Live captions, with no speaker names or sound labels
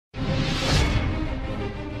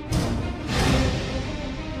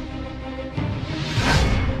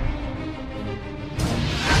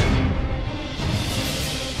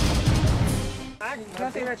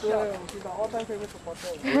signature. She's our all-time favorite supporter.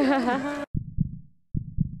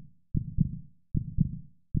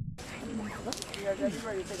 We are just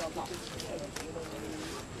ready to take our pictures.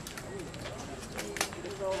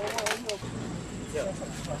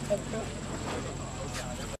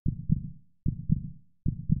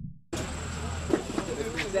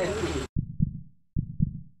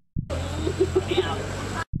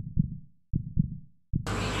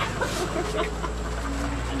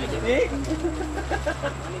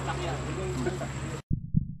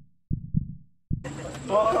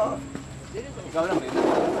 Ikaw lang eh.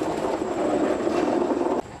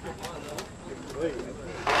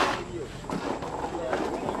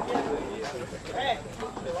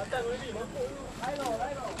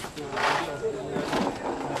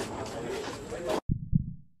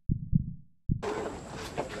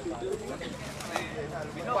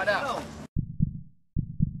 Minum ada.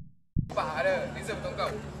 Pak ada, reserve untuk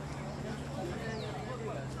kau.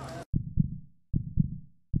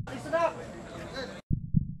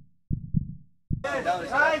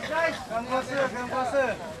 Guys, come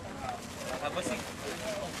closer. Apa sih?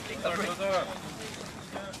 Closer.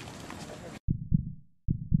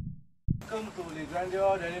 Welcome to the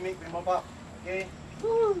Grandeur Dynamic Paintball Park. Okay.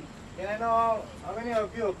 Can I know how many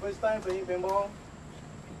of you first time playing paintball?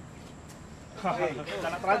 Okay. Tak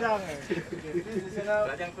nak terajang eh. Please listen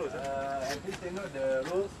up. And please take note the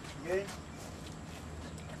rules. Okay.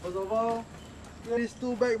 First of all, these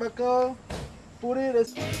two back buckle. Put it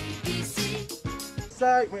aside.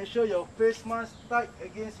 Make sure your face mask tight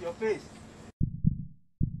against your face.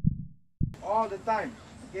 All the time.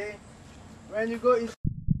 Okay. When you go inside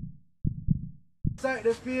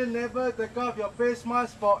the field, never take off your face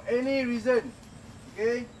mask for any reason.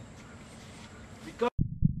 Okay. Because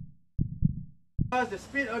the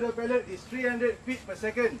speed of the pellet is 300 feet per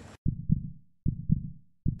second.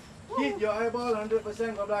 Hit your eyeball 100%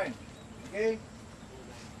 go blind. Okay.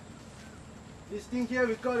 This thing here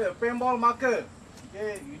we call it a paintball marker.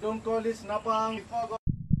 Okay, you don't call this napang before go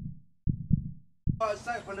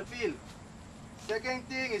outside from the field. Second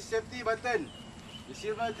thing is safety button. The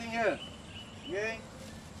silver thing here. Okay.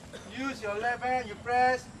 Use your left hand, you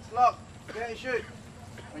press, it's locked. You can shoot.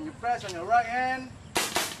 When you press on your right hand,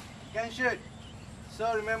 you can shoot. So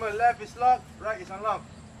remember, left is locked, right is unlocked.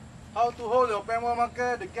 How to hold your paintball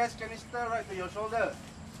marker, the gas canister right to your shoulder.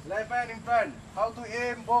 Left hand in front. How to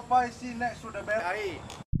aim, both eyes see next to the barrel.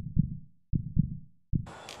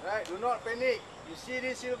 Right, do not panic. You see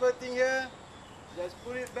this silver thing here? Just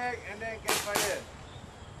put it back and then get fire.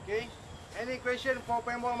 Okay? Any question for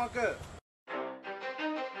paintball marker?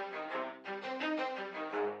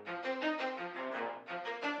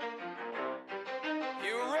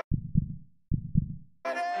 You ready?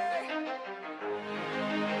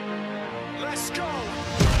 Let's go.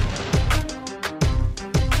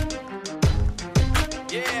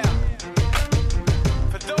 Yeah.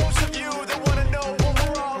 For those of you that want to know what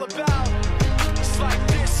we're all about, it's like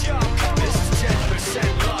this, y'all. This is 10%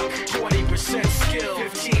 luck, 20% skill,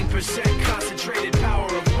 15% concentrated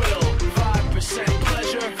power of will, 5%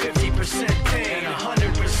 pleasure, 50% pain, and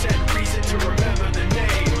 100% reason to remember the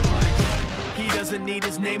name. He doesn't need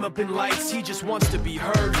his name up in lights, he just wants to be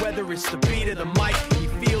heard, whether it's the beat of the mic. He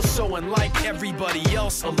feels so unlike everybody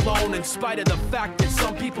else, alone, in spite of the fact that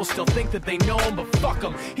some people still think that they know him, but fuck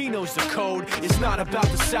him, he knows the code. It's not about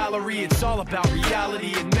the salary, it's all about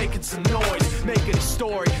reality and making some noise, making a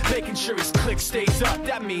story, making sure his click stays up.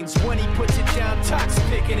 That means when he puts it down, Tox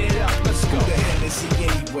picking it up. Let's go. Who the hell is he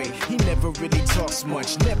anyway? He never really talks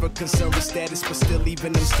much, never concerned with status, but still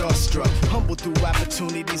leaving him starstruck. Humble through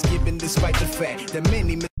opportunities given despite the fact that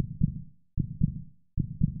many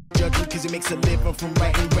judge him cause he makes a living from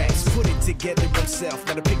writing raps. Put it together himself,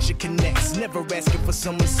 now the picture connects. Never asking for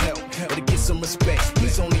someone's help or to get some respect.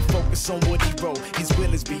 He's only focused on what he wrote. His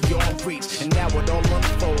will is beyond reach, and now it all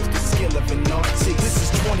unfolds. The skill of an artist.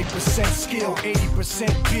 This is 20% skill,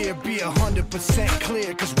 80% beer, be 100%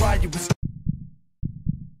 clear, cause Ryu was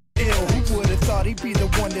ill. Who would've thought he'd be the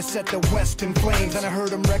one that set the West in flames? And I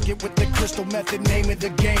heard him wreck it with the crystal method, name of the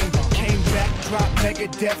game. Came back, dropped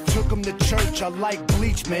Megadeth, took him to church. I like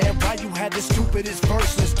Bleach, man. Why you had the stupidest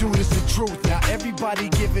verse? Let's do this the truth. Now everybody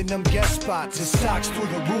giving them guest spots and stocks through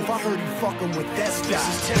the roof. I heard he fucking with that stock.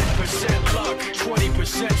 This is 10% luck,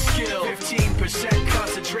 20% skill, 15%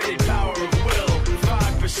 concentrated power of will,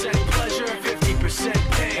 5% pleasure, 50%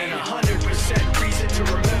 pain, and 100% reason to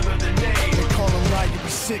remember the name. They call him Ryu,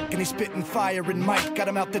 he's sick and he's spitting fire and Mike got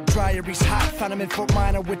him out the dryer, he's hot. Found him in Fort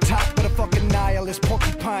Minor with top, but a fucking nihilist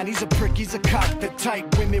porcupine. He's a prick, he's a cock, the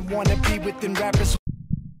type women wanna be within rappers.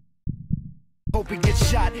 Hope he gets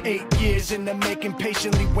shot. 8 years in the making,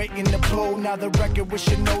 patiently waiting to blow. Now the record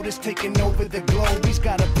with notice taking over the globe. He's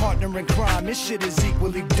got a partner in crime, his shit is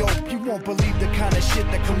equally dope. You won't believe the kind of shit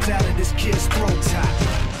that comes out of this kid's throat.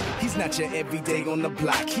 He's not your everyday on the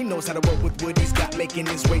block. He knows how to work with what he's got, making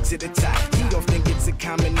his way to the top. He often gets a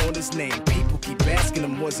comment on his name. People keep asking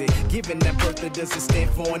him, was it given that birth, or does it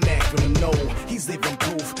stand for an acronym? No, he's living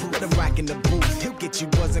proof. Let him rock in the booth. He'll get you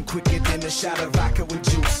buzzing quicker than a shot of vodka with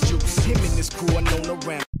juice. Him and his crew are known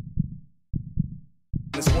around.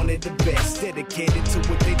 It's one of the best, dedicated to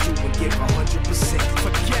what they do and give 100%.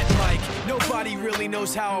 Forget Mike, nobody really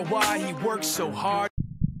knows how or why he works so hard.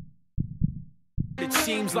 It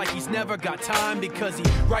seems like he's never got time because he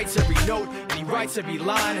writes every note and he writes every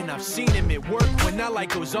line. And I've seen him at work when that light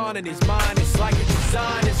goes on in his mind. It's like a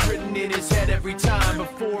design is written in his head every time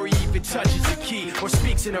before he even touches a key or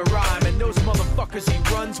speaks in a rhyme. And those motherfuckers he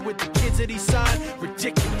runs with, the kids that he signed,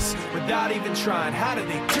 ridiculous, without even trying. How do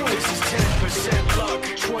they do it? This is 10% luck,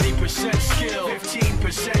 20% skill,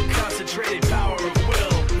 15% concentrated power of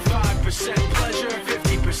will, 5% pleasure,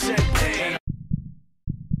 50% pain,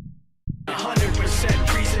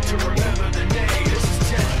 100% reason to remember the name. This is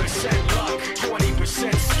 10% luck,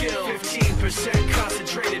 20% skill, 15%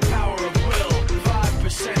 concentrated power of will,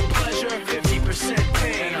 5% pleasure, 50%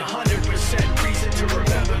 pain, 100% reason to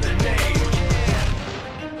remember the name. Yeah.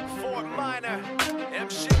 Fort Minor, M.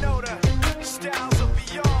 Shinoda, Styles of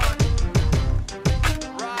Beyond,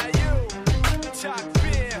 Ryu, Talk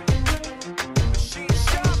Beer, Machine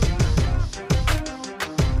Shop.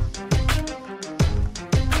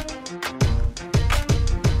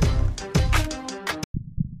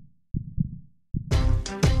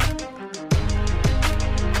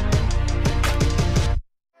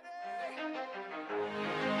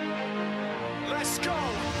 Let's go.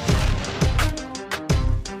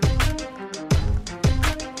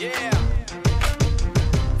 Yeah.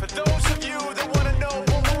 For those of you that want to know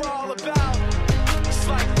what we're all about, it's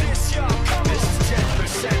like this, y'all. This is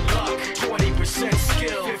 10% luck, 20%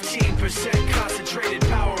 skill, 15% concentrated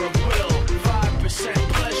power of will, 5%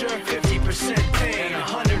 pleasure, 50% pain,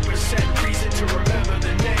 100% reason to remember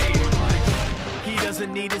the name. He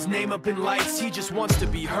doesn't need his name up in lights, he just wants to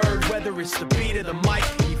be heard, whether it's the beat of the mic.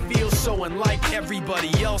 He feels so unlike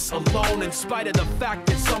everybody else, alone, in spite of the fact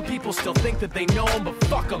that some people still think that they know him, but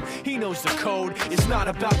fuck him, he knows the code. It's not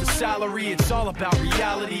about the salary, it's all about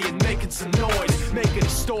reality and making some noise, making a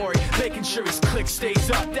story, making sure his click stays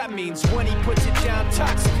up. That means when he puts it down,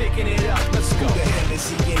 Talk's picking it up. Let's go. Who the hell is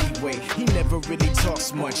he anyway? He never really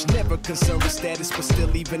talks much, never concerned with status, but still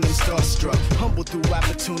leaving him starstruck. Humble through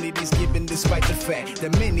opportunities given despite the fact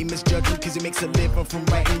that many misjudge him because he makes a living from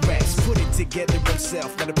writing raps. Put it together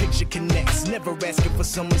himself, now the picture connects, never asking for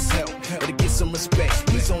someone's help or to get some respect.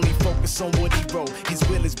 He's only focused on what he wrote, his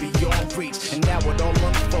will is beyond reach, and now it all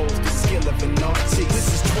unfolds, the skill of an artist.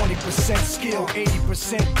 This is 20% skill,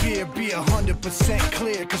 80% beer, be 100%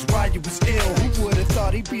 clear, cause Ryu was ill. Who would've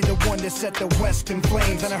thought he'd be the one that set the West in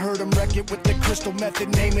flames? And I heard him wreck it with the crystal method,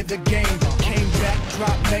 name of the game. Came back,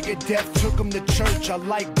 dropped Megadeth, took him to church. I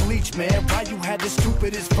like Bleach, man. Ryu had the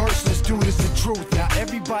stupidest verse, this dude is the truth. Now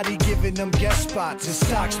everybody giving them guest spots and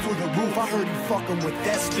stocks through the roof. I heard he fucking with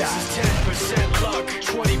that stock. This is 10% luck,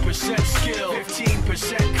 20% skill,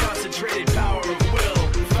 15% concentrated power of will,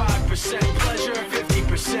 5% pleasure,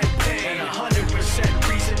 50% pain, 100%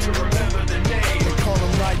 reason to remember the name. They call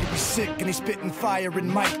him Ryu, he's sick and he's spitting fire and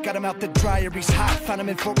Mike got him out the dryer, he's hot. Found him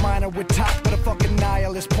in Fort Minor with Top, but a fucking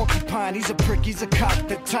nihilist porcupine. He's a prick, he's a cop,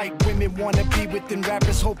 the type women wanna be within.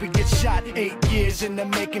 Rappers hope he gets shot. 8 years in the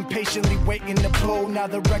making, patiently waiting to blow. Now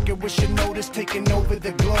the record with notice taking over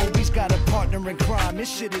the globe. He's got a partner in crime, his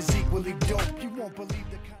shit is equally dope. You won't believe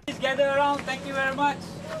the kind. Please gather around, thank you very much.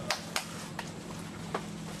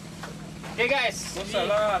 Okay guys, Don't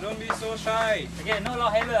salah, don't be so shy. okay, no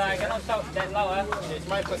loud hailer, I cannot shout that loud.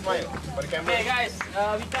 Smile for the camera. Okay guys,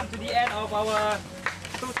 we come to the end of our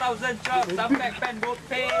 2012 Sundstrand Paintball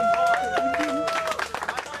Paintball.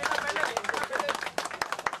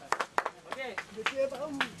 Okay.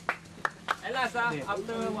 At last,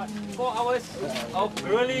 after what, 4 hours of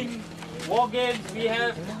grueling war games, we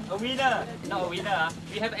have a winner. Not a winner,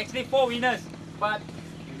 we have actually 4 winners, but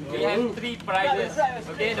we have 3 prizes.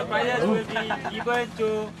 Okay, the prizes will be given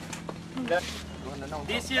to the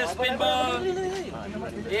this year's paintball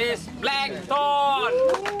is Blackthorn.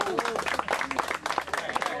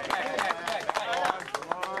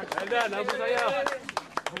 And then, Abu saya.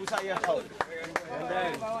 Abu saya. And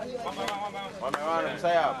then, Abu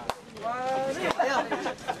saya.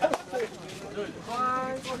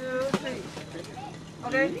 1, 2, 3.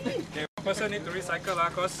 Okay. okay, person need to recycle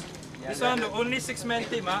cause This one only 6-man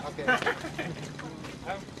team, ah. Okay.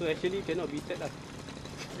 So actually cannot be set lah.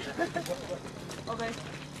 Okay.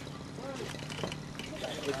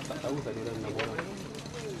 Tak tahu tak dia 6 orang.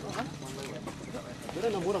 Dia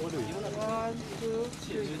 6 orang ada. 1, 2,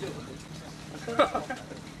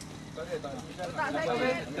 3.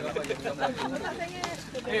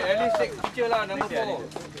 At least take picture lah number 4.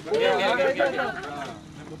 Okay.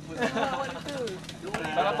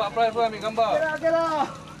 Tak dapat prize pun ambil gambar.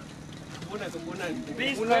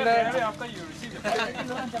 Please press after you receive the prize.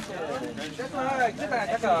 That's right. Kita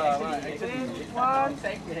tak cakap. 1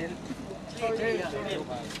 second. 1,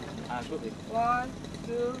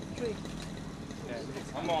 2, 3.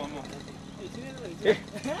 One more.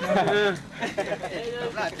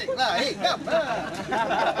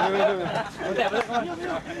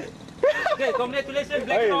 Okay, congratulations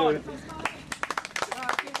Blackthorn.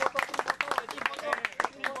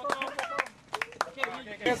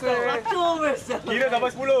 Kira sampai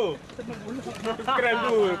 10. Krem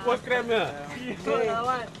tu, post krem nya.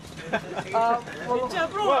 Picture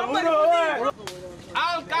bro.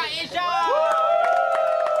 Al-Qaeda.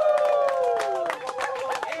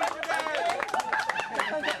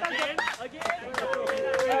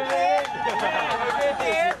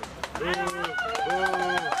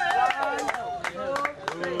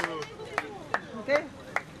 Okay.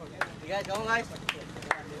 Guys, come on guys.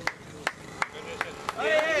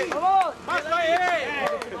 Hey, come on. Mas baik.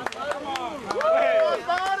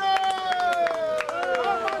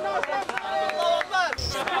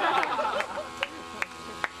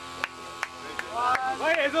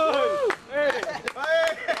 Baik Zul.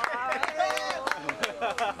 Baik.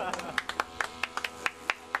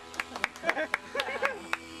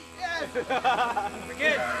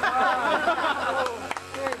 Sikit.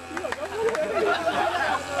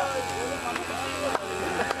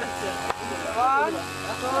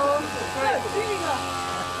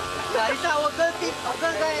 Tak risau, worker team.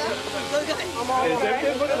 Worker guy ya. Worker guy.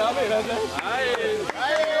 Champion pun dah habis dah.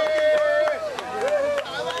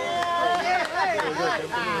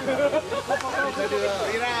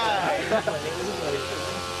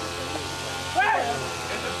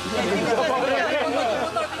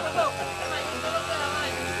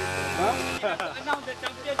 Announce the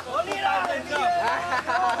champion for 2012.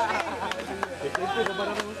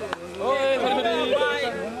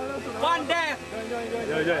 One death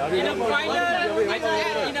in a final,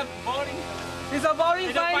 in a boring. It's a boring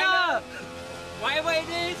final. Whatever it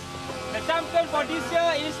is, the champion for this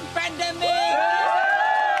year is Pandemic.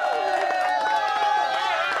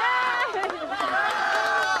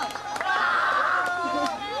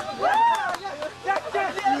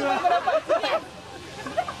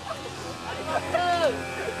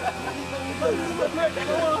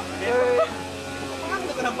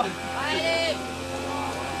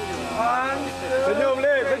 Senyum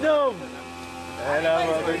Lip, senyum.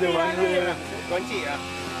 Alamak, senyum mana. Kunci ah.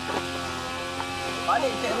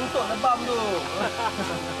 Balik cek runtut lebam tu. 1,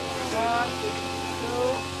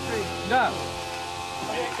 2, 3. Dah.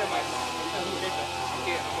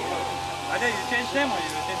 Ada you change name or you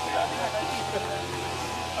change name?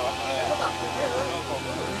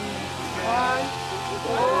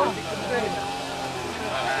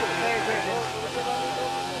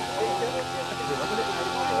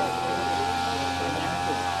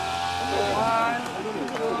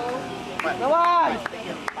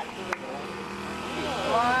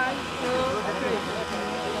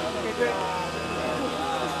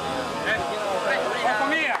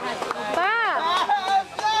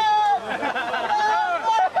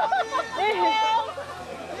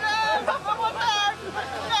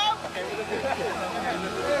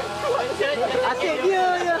 Asyik dia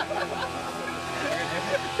je.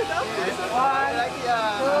 1,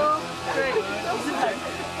 2, 3.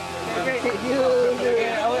 Asyik dia je.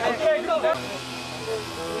 Okay, go. 1,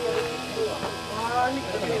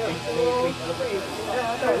 2, 3.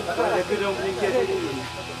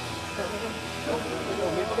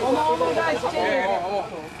 Omong guys,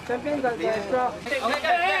 champion got the extra.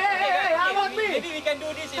 Maybe we can do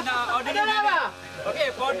this in ordinary manner. Okay,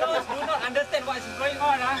 for those who do not understand what is going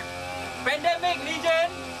on, Pandemic Legion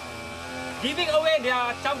giving away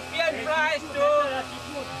their champion prize to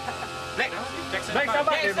Jackson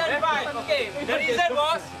 5. Okay, the reason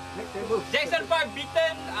was Jackson 5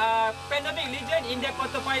 beaten Pandemic Legion in their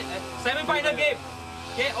semi-final game.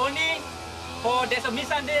 Okay, only for there's a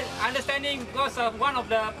misunderstanding because one of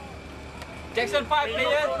the Jackson 5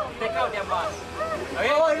 players take out their mask.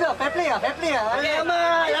 Okay? Oh, itu fair play ah, fair play ah.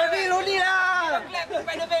 Alamak, Larry Roni lah. Clap to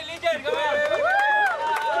Pandemic Legion, come on.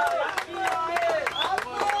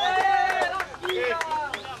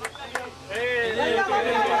 Hey,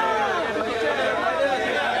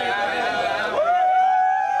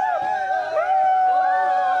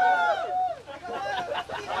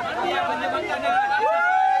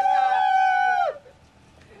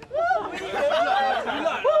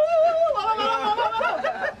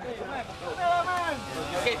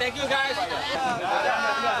 Thank you guys.